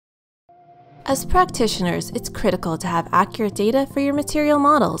As practitioners, it's critical to have accurate data for your material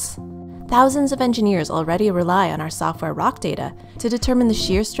models. Thousands of engineers already rely on our software RSData to determine the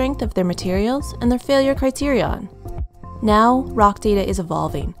shear strength of their materials and their failure criterion. Now, RSData is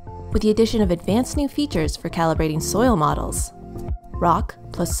evolving, with the addition of advanced new features for calibrating soil models. Rock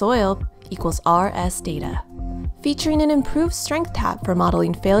plus soil equals RSData, featuring an improved strength tab for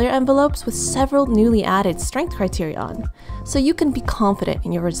modeling failure envelopes with several newly added strength criterion, so you can be confident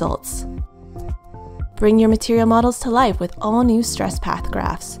in your results. Bring your material models to life with all new stress path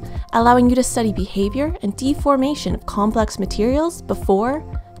graphs, allowing you to study behavior and deformation of complex materials before,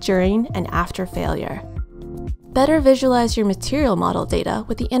 during, and after failure. Better visualize your material model data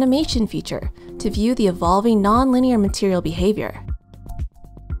with the animation feature to view the evolving nonlinear material behavior.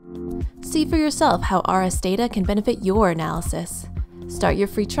 See for yourself how RSData can benefit your analysis. Start your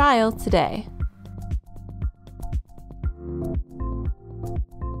free trial today.